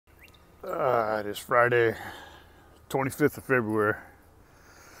It is Friday, 25th of February,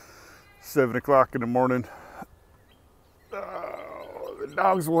 7 o'clock in the morning. The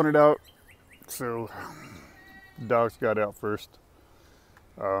dogs wanted out, so the dogs got out first.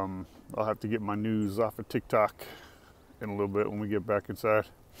 I'll have to get my news off of TikTok in a little bit when we get back inside.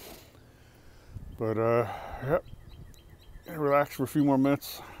 But, yep, relax for a few more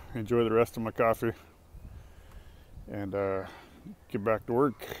minutes, enjoy the rest of my coffee, and get back to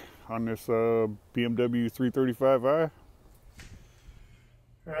work on this BMW 335i.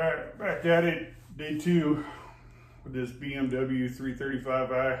 Alright, back at it, day 2 with this BMW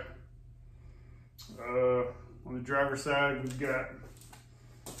 335i. On the driver's side, we've got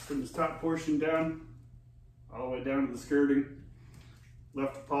from this top portion down, all the way down to the skirting,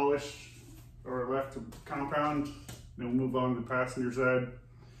 left to polish, or left to compound, then we'll move on to the passenger side,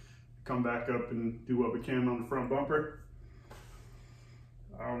 come back up and do what we can on the front bumper.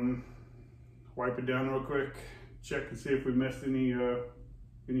 Wipe it down real quick, check and see if we missed any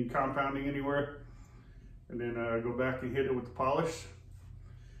compounding anywhere, and then go back and hit it with the polish.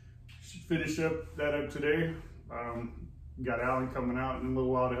 Should finish that up today. Got Alan coming out in a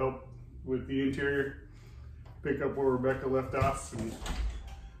little while to help with the interior, pick up where Rebecca left off, and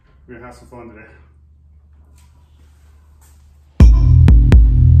we're gonna have some fun today.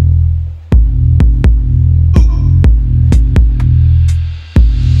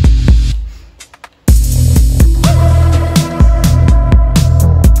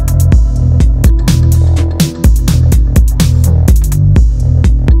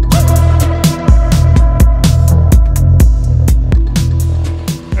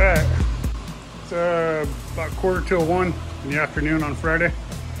 About 1:45 in the afternoon on Friday,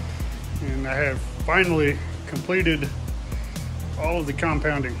 and I have finally completed all of the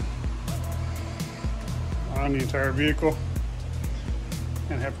compounding on the entire vehicle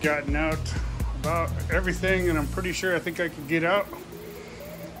and have gotten out about everything, and I'm pretty sure I think I could get out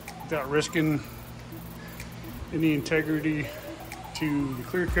without risking any integrity to the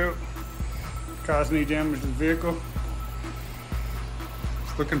clear coat, cause any damage to the vehicle.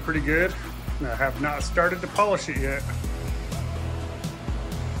 It's looking pretty good. I have not started to polish it yet,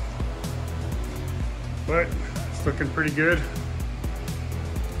 but it's looking pretty good.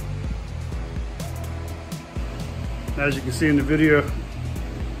 As you can see in the video,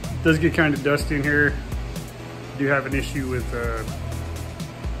 it does get kind of dusty in here. I do have an issue with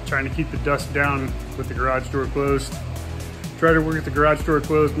trying to keep the dust down with the garage door closed. Try to work with the garage door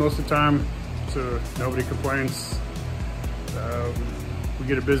closed most of the time so nobody complains. We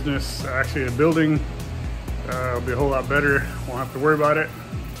get a business, actually a building, it'll be a whole lot better. Won't have to worry about it.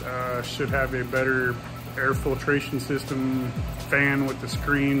 Should have a better air filtration system, fan with the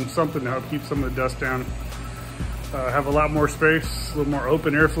screen, something to help keep some of the dust down. Have a lot more space, a little more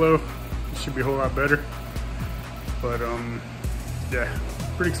open airflow. It should be a whole lot better. But yeah,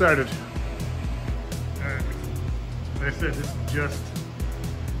 pretty excited. Like I said, this is just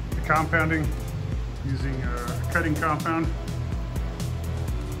the compounding using a cutting compound.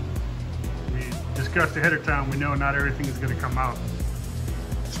 Discussed ahead of time, we know not everything is going to come out.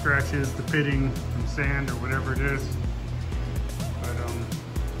 Scratches, the pitting from sand or whatever it is. But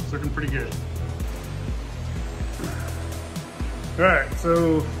it's looking pretty good. Alright,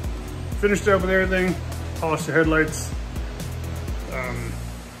 so finished up with everything. Polished the headlights.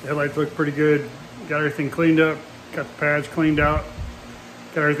 The headlights look pretty good. Got everything cleaned up. Got the pads cleaned out.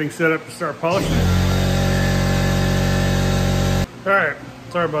 Got everything set up to start polishing. Alright,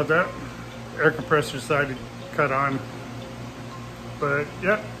 sorry about that. Air compressor decided to cut on, but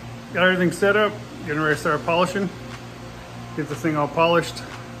yeah, got everything set up, getting ready to start polishing, get this thing all polished,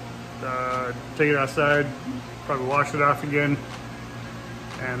 take it outside, probably wash it off again,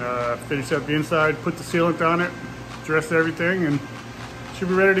 and finish up the inside, put the sealant on it, dress everything, and should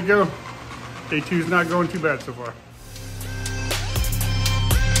be ready to go. Day 2 is not going too bad so far.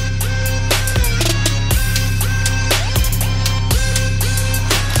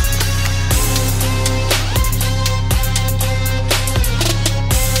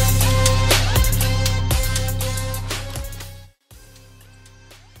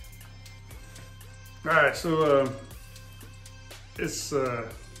 Alright, so it's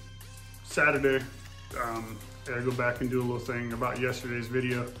Saturday. I gotta go back and do a little thing about yesterday's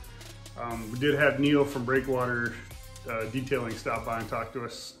video. We did have Neil from BreakWater Detailing stop by and talk to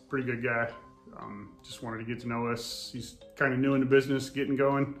us. Pretty good guy. Just wanted to get to know us. He's kind of new in the business, getting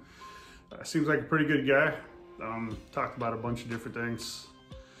going. Seems like a pretty good guy. Talked about a bunch of different things.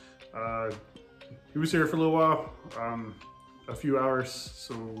 He was here for a little while. A few hours,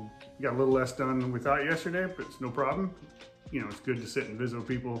 so got a little less done than we thought yesterday, but it's no problem. you know, it's good to sit and visit with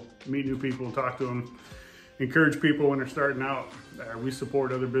people, meet new people, talk to them, encourage people when they're starting out. We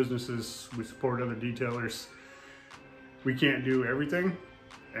support other businesses, we support other detailers. We can't do everything,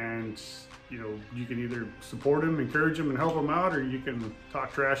 and you know, you can either support them, encourage them, and help them out, or you can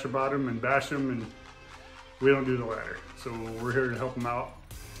talk trash about them and bash them, and we don't do the latter. So we're here to help them out.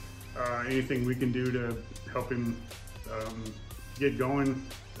 Anything we can do to help him get going.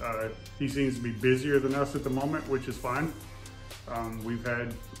 He seems to be busier than us at the moment, which is fine. We've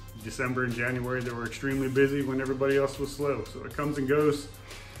had December and January that were extremely busy when everybody else was slow. So it comes and goes.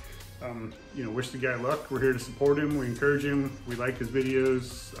 You know, wish the guy luck. We're here to support him. We encourage him. We like his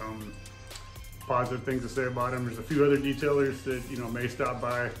videos. Positive things to say about him. There's a few other detailers that, you know, may stop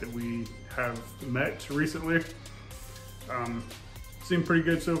by that we have met recently. Seemed pretty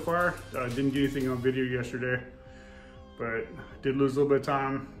good so far. Didn't get anything on video yesterday, but did lose a little bit of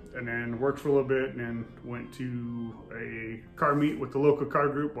time, and then worked for a little bit, and then went to a car meet with the local car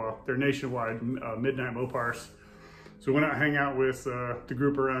group. Well, they're nationwide, Midnight Mopars. So went out and hang out with the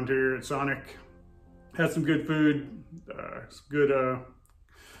group around here at Sonic. Had some good food, some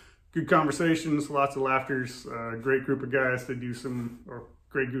good conversations, lots of laughters. Great group of guys that do or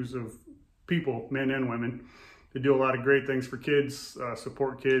great groups of people, men and women. They do a lot of great things for kids,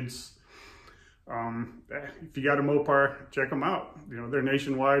 support kids. If you got a Mopar, check them out. You know, they're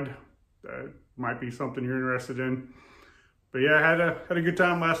nationwide. Might be something you're interested in. But yeah, I had a good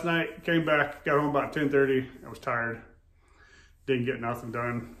time last night. Came back, got home about 10:30. I was tired. Didn't get nothing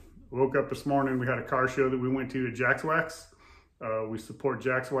done. Woke up this morning. We had a car show that we went to at Jax Wax. We support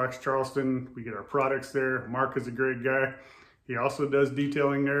Jax Wax Charleston. We get our products there. Mark is a great guy. He also does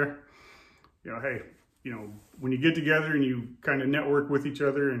detailing there. You know, hey, you know, when you get together and you kind of network with each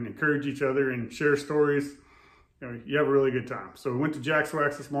other and encourage each other and share stories, you know, you have a really good time. So we went to Jax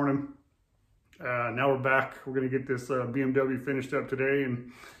Wax this morning. Now we're back. We're going to get this BMW finished up today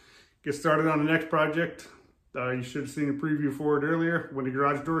and get started on the next project. You should have seen a preview for it earlier when the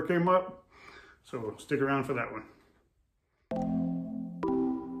garage door came up. So stick around for that one.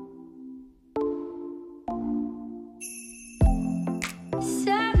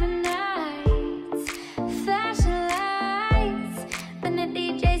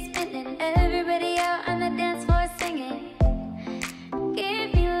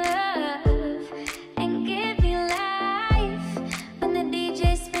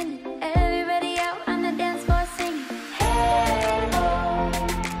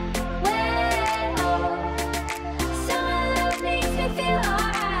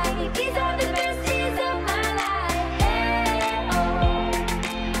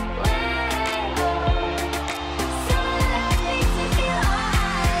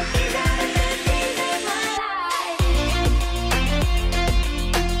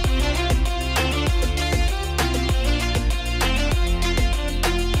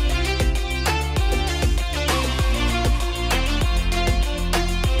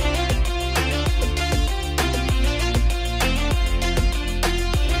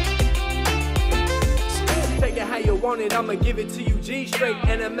 I'ma give it to you G straight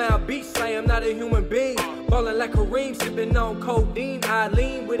NML beats. I am not a human being. Ballin' like Kareem, sippin' on codeine. I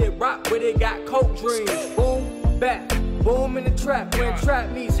lean with it, rock with it, got coke dreams. Boom, back, boom in the trap. When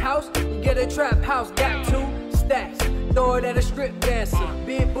trap meets house, you get a trap house. Got 2 stacks, throw it at a strip dancer.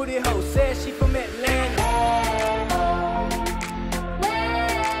 Big booty hoe, says she from Atlanta.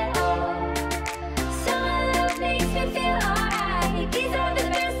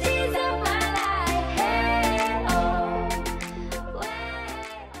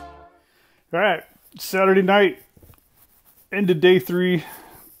 All right, Saturday night, into day 3.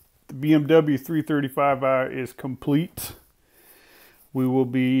 The BMW 335i is complete. We will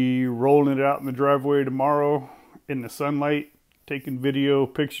be rolling it out in the driveway tomorrow in the sunlight, taking video,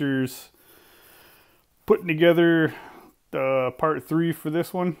 pictures, putting together part 3 for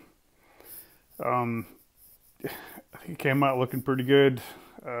this one. I think it came out looking pretty good.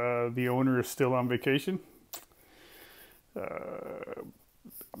 The owner is still on vacation.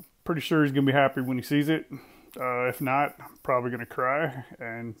 Pretty sure he's going to be happy when he sees it. If not, I'm probably going to cry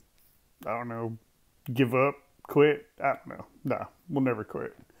and, I don't know, give up, quit. I don't know. Nah, we'll never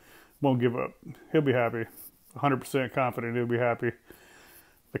quit. Won't give up. He'll be happy. 100% confident he'll be happy.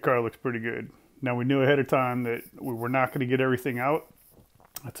 The car looks pretty good. Now, we knew ahead of time that we were not going to get everything out.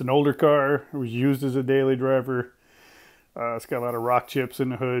 It's an older car. It was used as a daily driver. It's got a lot of rock chips in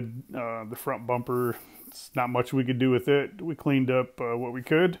the hood. The front bumper, it's not much we could do with it. We cleaned up what we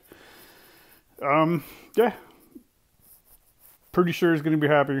could. Yeah. Pretty sure he's going to be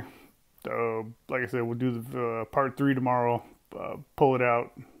happy. Like I said, we'll do the part 3 tomorrow. Pull it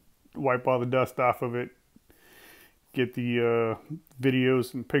out. Wipe all the dust off of it. get the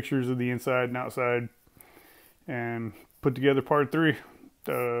videos and pictures of the inside and outside, and put together part 3.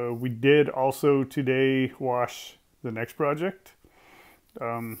 We did also today wash the next project.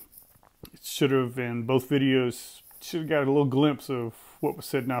 It should have, in both videos, should have got a little glimpse of what was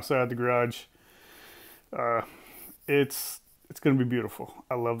sitting outside the garage. It's going to be beautiful.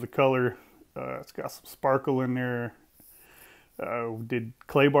 I love the color. It's got some sparkle in there. We did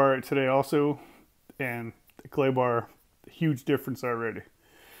clay bar it today also, and the clay bar, huge difference already.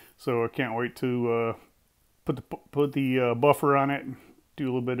 So I can't wait to put the buffer on it. Do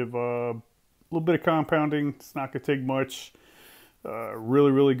a little bit of compounding. It's not gonna take much.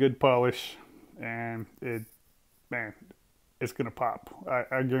 Really good polish, and it's gonna pop.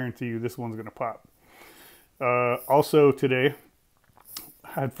 I guarantee you this one's gonna pop. Also today,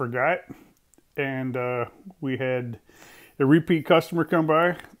 I forgot, and we had a repeat customer come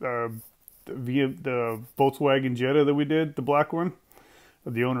by via the Volkswagen Jetta that we did, the black one.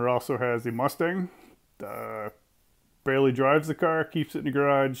 The owner also has a Mustang. Barely drives the car, keeps it in the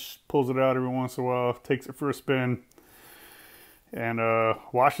garage, pulls it out every once in a while, takes it for a spin, and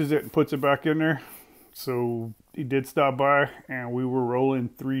washes it and puts it back in there. So he did stop by, and we were rolling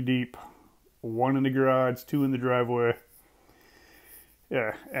 3 deep, 1 in the garage, 2 in the driveway.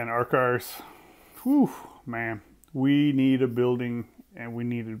 Yeah, and our cars, whew, man, we need a building, and we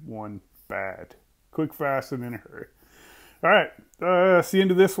needed one bad. Quick, fast, and in a hurry. All right, that's the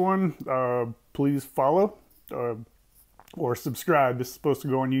end of this one. Please follow or subscribe. This is supposed to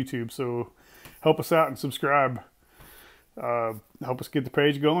go on YouTube, so help us out and subscribe. Help us get the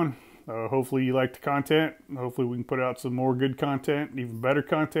page going. Hopefully you like the content. Hopefully we can put out some more good content, even better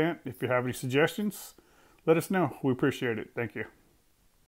content. If you have any suggestions, let us know. We appreciate it. Thank you.